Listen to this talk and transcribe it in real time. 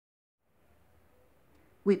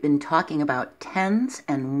We've been talking about tens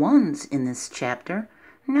and ones in this chapter.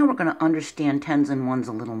 Now we're going to understand tens and ones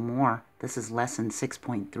a little more. This is lesson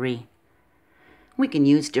 6.3. We can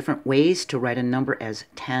use different ways to write a number as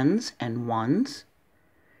tens and ones.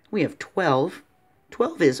 We have 12.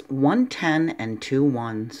 12 is 1 10 and 2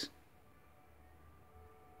 ones.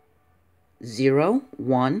 0,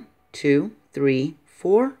 1, 2, 3,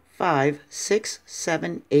 4, 5, 6,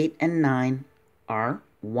 7, 8, and 9 are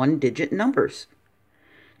one-digit numbers.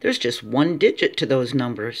 There's just one digit to those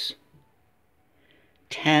numbers.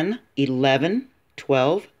 10, 11,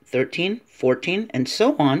 12, 13, 14, and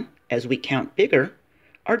so on, as we count bigger,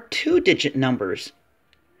 are two-digit numbers.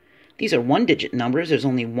 These are one-digit numbers. There's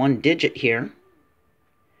only one digit here.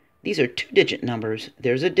 These are two-digit numbers.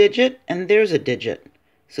 There's a digit and there's a digit.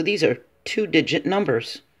 So these are two-digit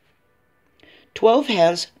numbers. 12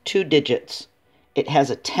 has two digits. It has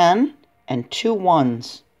a 10 and two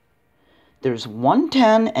ones. There's 1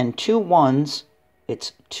 10 and 2 ones.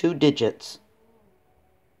 It's two digits.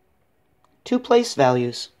 Two place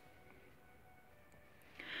values.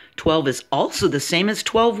 12 is also the same as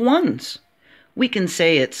 12 ones. We can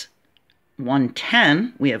say it's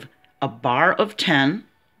 110. We have a bar of 10.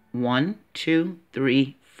 1, 2,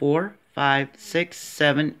 3, 4, 5, 6,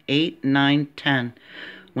 7, 8, 9, 10.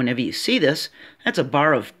 Whenever you see this, that's a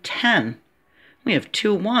bar of 10. We have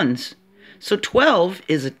two ones. So 12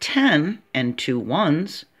 is a 10 and two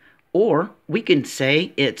ones, or we can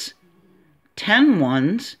say it's 10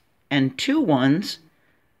 ones and two ones.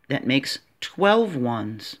 That makes 12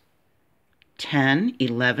 ones. 10,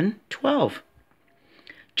 11, 12.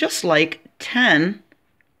 Just like 10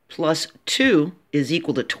 plus 2 is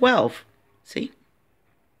equal to 12. See?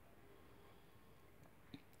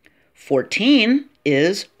 14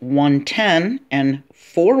 is 1 10 and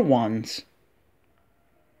 4 ones.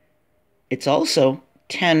 It's also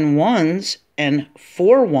 10 ones and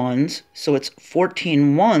 4 ones, so it's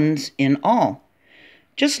 14 ones in all.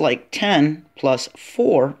 Just like 10 plus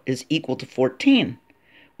 4 is equal to 14.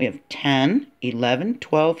 We have 10, 11,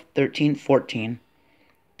 12, 13, 14.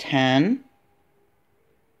 10,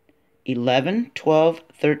 11, 12,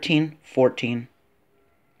 13, 14.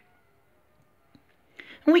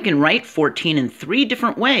 And we can write 14 in three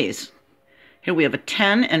different ways. Here we have a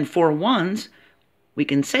 10 and 4 ones. We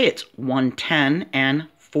can say it's 1 10 and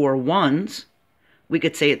 4 ones. We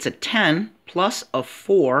could say it's a 10 plus a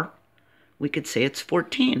 4. We could say it's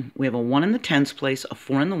 14. We have a 1 in the tens place, a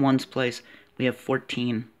 4 in the ones place. We have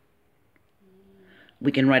 14.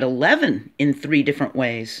 We can write 11 in three different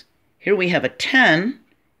ways. Here we have a 10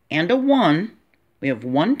 and a 1. We have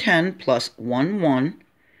 1 10 plus 1 1.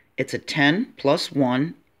 It's a 10 plus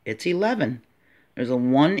 1. It's 11. There's a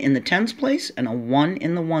 1 in the tens place and a 1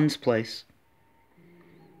 in the ones place.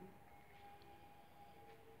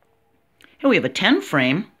 Here we have a 10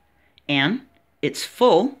 frame, and it's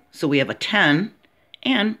full, so we have a 10,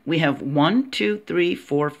 and we have 1, 2, 3,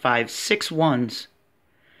 4, 5, 6 ones.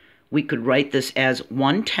 We could write this as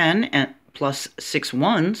 1 10 and plus 6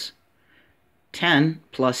 ones, 10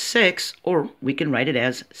 plus 6, or we can write it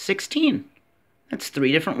as 16. That's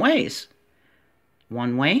three different ways.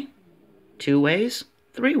 One way, two ways,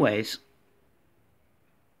 three ways.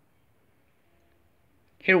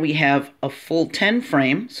 Here we have a full 10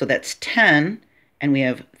 frame, so that's 10, and we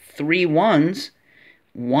have 3 ones.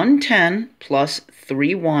 1 10 plus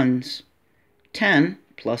 3 ones. 10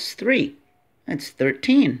 plus 3. That's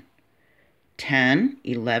 13. 10,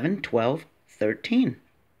 11, 12, 13.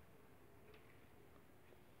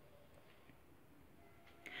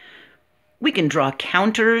 We can draw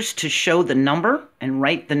counters to show the number and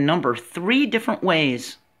write the number three different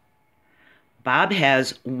ways. Bob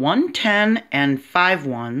has 1 10 and 5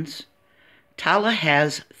 ones. Tala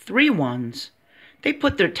has 3 ones. They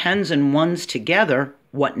put their tens and ones together.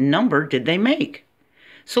 What number did they make?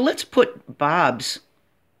 So let's put Bob's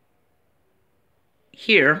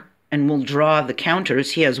here, and we'll draw the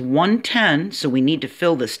counters. He has 1 10, so we need to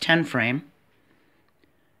fill this 10 frame.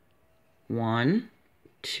 1,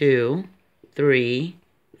 2, 3,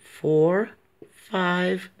 4,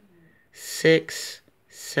 5, 6,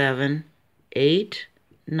 7, 8,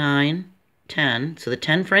 9, 10. So the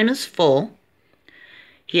 10 frame is full.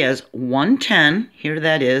 He has 1 10, here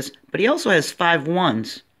that is, but he also has 5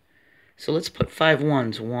 ones. So let's put 5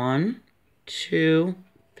 ones. 1, 2,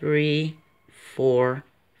 3, 4,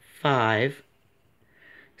 5.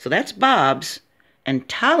 So that's Bob's, and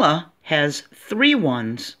Tala has 3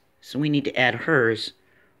 ones, so we need to add hers.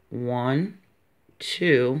 1,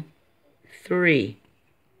 2, 3.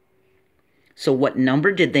 So what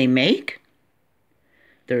number did they make?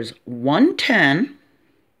 There's 1 10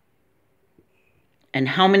 and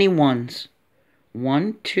how many ones?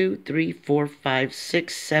 1, 2, 3, 4, 5,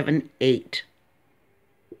 6, 7, 8.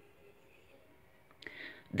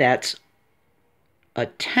 That's a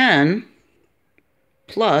 10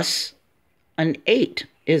 plus an 8,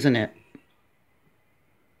 isn't it?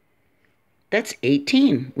 That's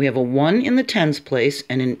 18. We have a 1 in the tens place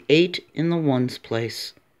and an 8 in the ones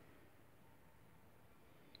place.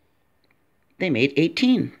 They made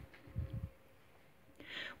 18.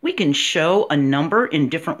 We can show a number in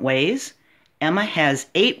different ways. Emma has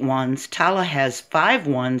 8 ones. Tala has 5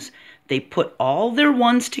 ones. They put all their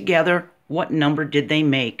ones together. What number did they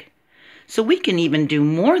make? So we can even do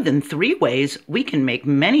more than 3 ways. We can make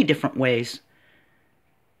many different ways.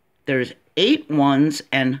 There's 8 ones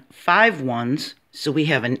and 5 ones. So we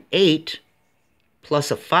have an 8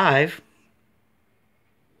 plus a 5.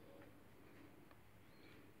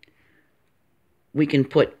 We can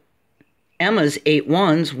put Emma's 8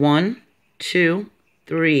 ones, 1, 2,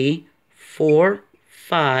 3, 4,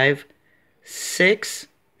 5, 6,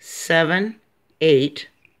 7, 8.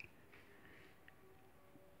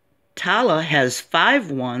 Tala has 5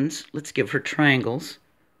 ones. Let's give her triangles.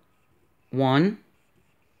 1,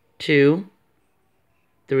 2,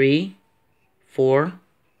 3, 4,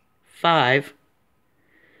 5.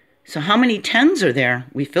 So how many tens are there?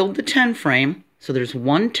 We filled the 10 frame, so there's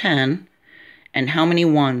 1 10. And how many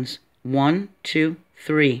ones? 1, 2,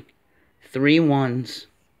 3. 3 ones.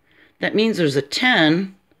 That means there's a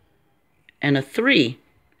 10 and a 3.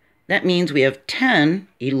 That means we have 10,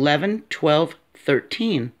 11, 12,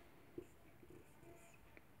 13.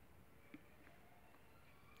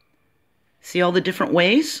 See all the different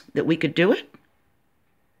ways that we could do it?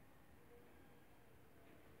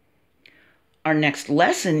 Our next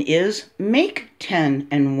lesson is make 10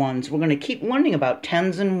 and ones. We're going to keep learning about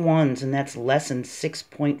tens and ones, and that's lesson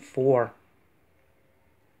 6.4.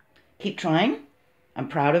 Keep trying. I'm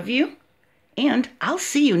proud of you, and I'll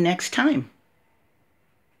see you next time.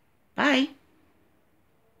 Bye.